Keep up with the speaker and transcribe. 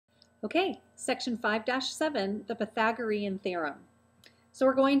Okay, section 5-7, the Pythagorean Theorem. So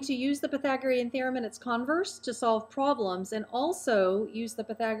we're going to use the Pythagorean Theorem and its converse to solve problems and also use the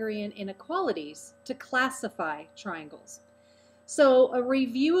Pythagorean inequalities to classify triangles. So a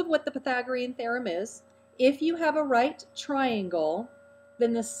review of what the Pythagorean Theorem is: if you have a right triangle,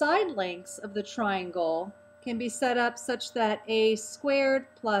 then the side lengths of the triangle can be set up such that a squared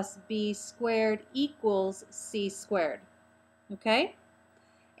plus b squared equals c squared. Okay?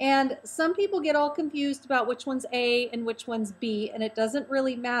 And some people get all confused about which one's A and which one's B, and it doesn't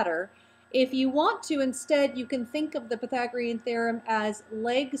really matter. If you want to, instead, you can think of the Pythagorean theorem as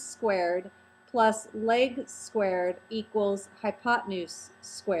leg squared plus leg squared equals hypotenuse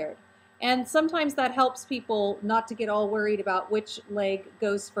squared. And sometimes that helps people not to get all worried about which leg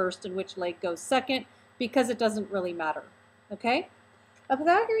goes first and which leg goes second, because it doesn't really matter. Okay? A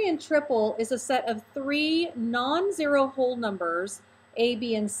Pythagorean triple is a set of three non-zero whole numbers, a,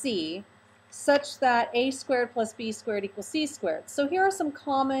 b, and c, such that a squared plus b squared equals c squared. So here are some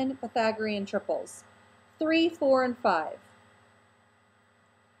common Pythagorean triples: 3, 4, and 5.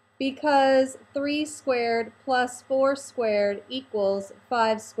 Because 3 squared plus 4 squared equals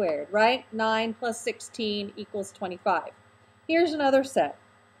 5 squared, right? 9 plus 16 equals 25. Here's another set: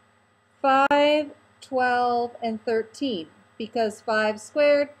 5, 12, and 13. Because 5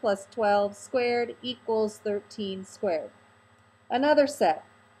 squared plus 12 squared equals 13 squared. Another set: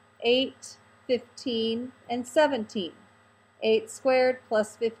 8, 15, and 17. 8 squared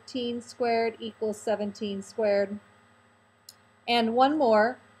plus 15 squared equals 17 squared. And one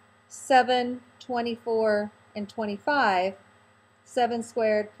more: 7, 24, and 25. 7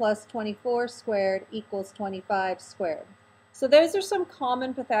 squared plus 24 squared equals 25 squared. So those are some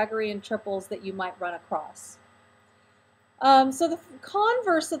common Pythagorean triples that you might run across. So the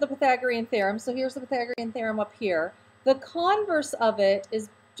converse of the Pythagorean theorem, so here's the Pythagorean theorem up here. The converse of it is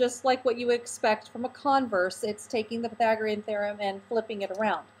just like what you would expect from a converse. It's taking the Pythagorean theorem and flipping it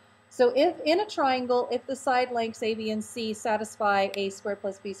around. So if in a triangle, if the side lengths a, b, and c satisfy a squared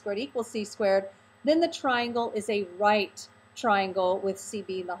plus b squared equals c squared, then the triangle is a right triangle with c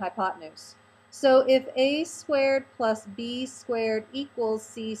being the hypotenuse. So if a squared plus b squared equals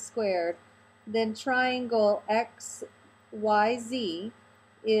c squared, then triangle XYZ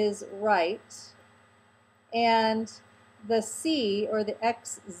is right, and the C, or the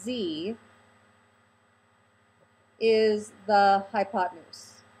XZ, is the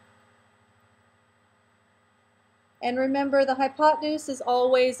hypotenuse. And remember, the hypotenuse is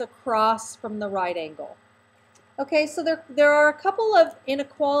always across from the right angle. Okay, so there are a couple of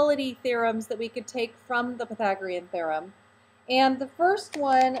inequality theorems that we could take from the Pythagorean theorem. And the first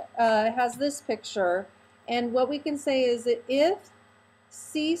one has this picture. And what we can say is that if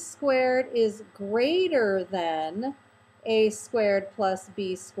c squared is greater than a squared plus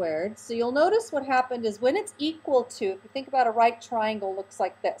b squared, so you'll notice what happened is when it's equal to, if you think about a right triangle, looks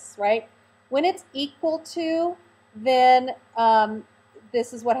like this, right? When it's equal to, then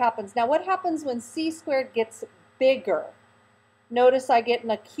this is what happens. Now what happens when c squared gets bigger? Notice I get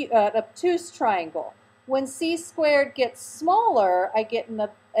an obtuse triangle. When c squared gets smaller, I get an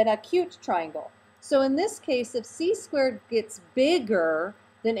acute triangle. So in this case, if c squared gets bigger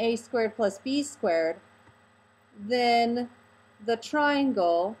than a squared plus b squared, then the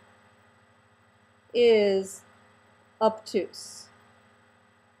triangle is obtuse.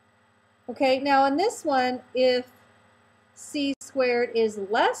 Okay, now in this one, if c squared is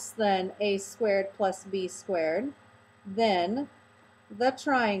less than a squared plus b squared, then the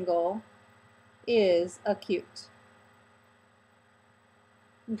triangle is acute.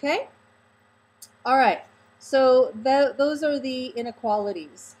 Okay? All right, so those are the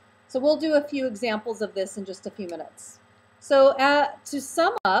inequalities. So we'll do a few examples of this in just a few minutes. So to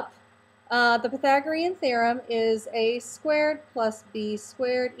sum up, the Pythagorean theorem is a squared plus b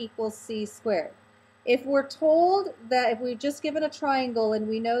squared equals c squared. If we're told that, if we've just given a triangle and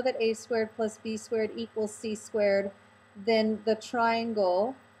we know that a squared plus b squared equals c squared, then the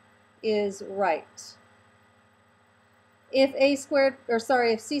triangle is right. If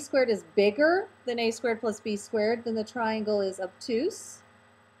if c squared is bigger than a squared plus b squared, then the triangle is obtuse.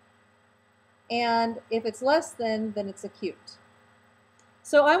 And if it's less than, then it's acute.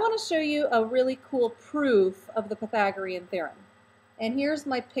 So I want to show you a really cool proof of the Pythagorean theorem. And here's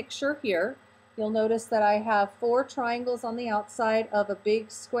my picture here. You'll notice that I have 4 triangles on the outside of a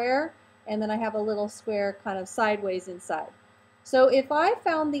big square, and then I have a little square kind of sideways inside. So if I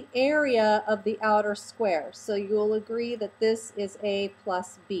found the area of the outer square, so you'll agree that this is a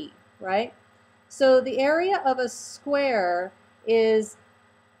plus b, right? So the area of a square is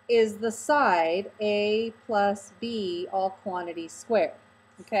the side a plus b all quantity squared.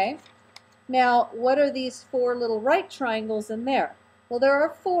 Okay? Now, what are these four little right triangles in there? Well, there are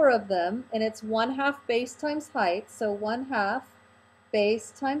four of them, and it's 1/2 base times height, so 1/2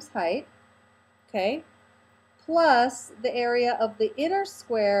 base times height, okay, plus the area of the inner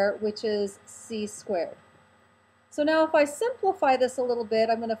square, which is c squared. So now if I simplify this a little bit,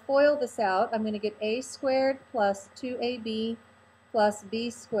 I'm going to FOIL this out. I'm going to get a squared plus 2ab plus b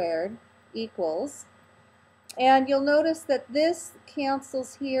squared equals, and you'll notice that this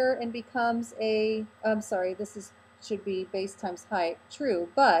cancels here and becomes a, I'm sorry, this should be base times height, true,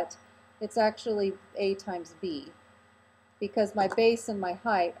 but it's actually a times b because my base and my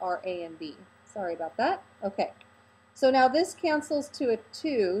height are a and b. Sorry about that. Okay. So now this cancels to a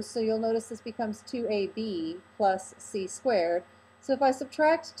 2, so you'll notice this becomes 2ab plus c squared. So if I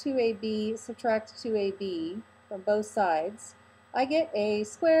subtract 2ab, subtract 2ab from both sides, I get a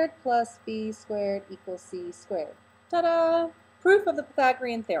squared plus b squared equals c squared. Ta-da! Proof of the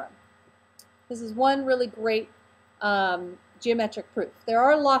Pythagorean Theorem. This is one really great geometric proof. There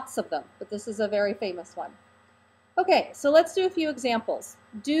are lots of them, but this is a very famous one. Okay, so let's do a few examples.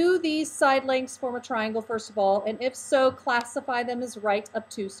 Do these side lengths form a triangle, first of all, and if so, classify them as right,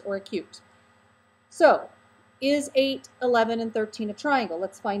 obtuse, or acute. So, is 8, 11, and 13 a triangle?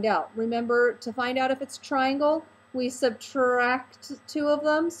 Let's find out. Remember, to find out if it's a triangle, we subtract 2 of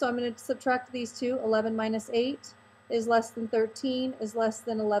them. So I'm going to subtract these two. 11 minus 8 is less than 13, is less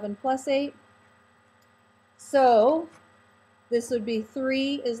than 11 plus 8. So this would be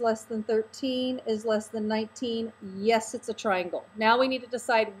 3 is less than 13, is less than 19. Yes, it's a triangle. Now we need to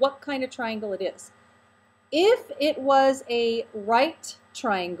decide what kind of triangle it is. If it was a right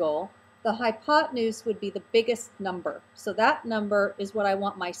triangle, the hypotenuse would be the biggest number. So that number is what I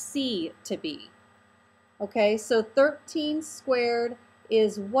want my C to be. Okay, so 13 squared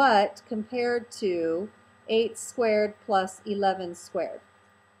is what compared to 8 squared plus 11 squared?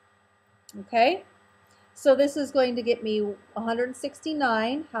 Okay? So this is going to get me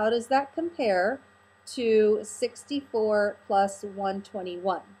 169. How does that compare to 64 plus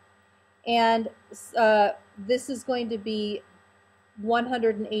 121? And this is going to be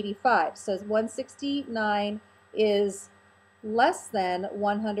 185. So 169 is less than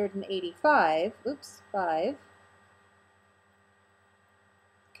 185. Oops, 5.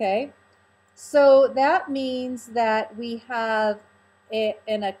 Okay. So that means that we have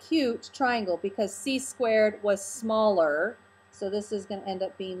an acute triangle because c squared was smaller, so this is going to end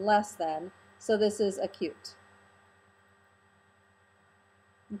up being less than, so this is acute.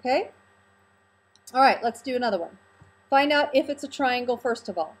 Okay? All right, let's do another one. Find out if it's a triangle first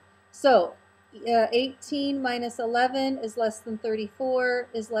of all. So 18 minus 11 is less than 34,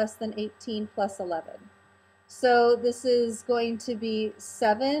 is less than 18 plus 11. So this is going to be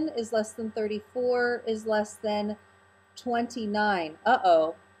 7 is less than 34, is less than 29.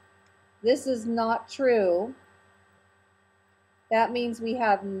 Uh-oh. This is not true. That means we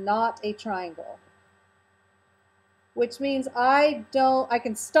have not a triangle. Which means I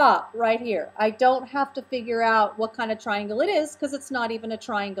can stop right here. I don't have to figure out what kind of triangle it is because it's not even a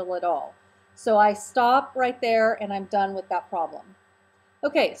triangle at all. So I stop right there and I'm done with that problem.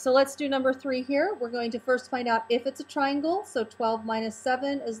 Okay, so let's do number 3 here. We're going to first find out if it's a triangle. So 12 minus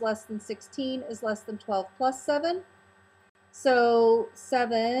 7 is less than 16, is less than 12 plus 7. So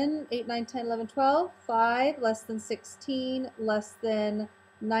 7, 8, 9, 10, 11, 12, 5, less than 16, less than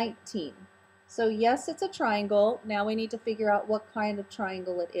 19. So yes, it's a triangle. Now we need to figure out what kind of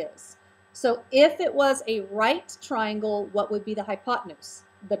triangle it is. So if it was a right triangle, what would be the hypotenuse?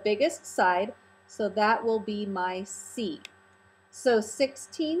 The biggest side, so that will be my C. So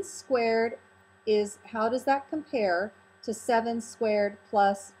 16 squared is, how does that compare to 7 squared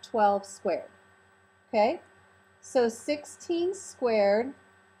plus 12 squared? Okay, so 16 squared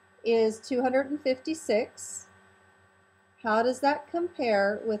is 256. How does that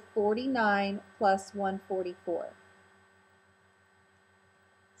compare with 49 plus 144?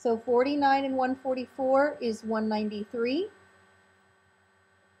 So 49 and 144 is 193.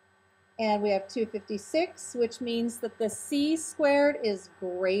 And we have 256, which means that the C squared is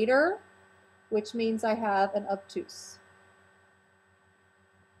greater, which means I have an obtuse.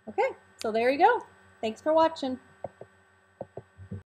 Okay, so there you go. Thanks for watching.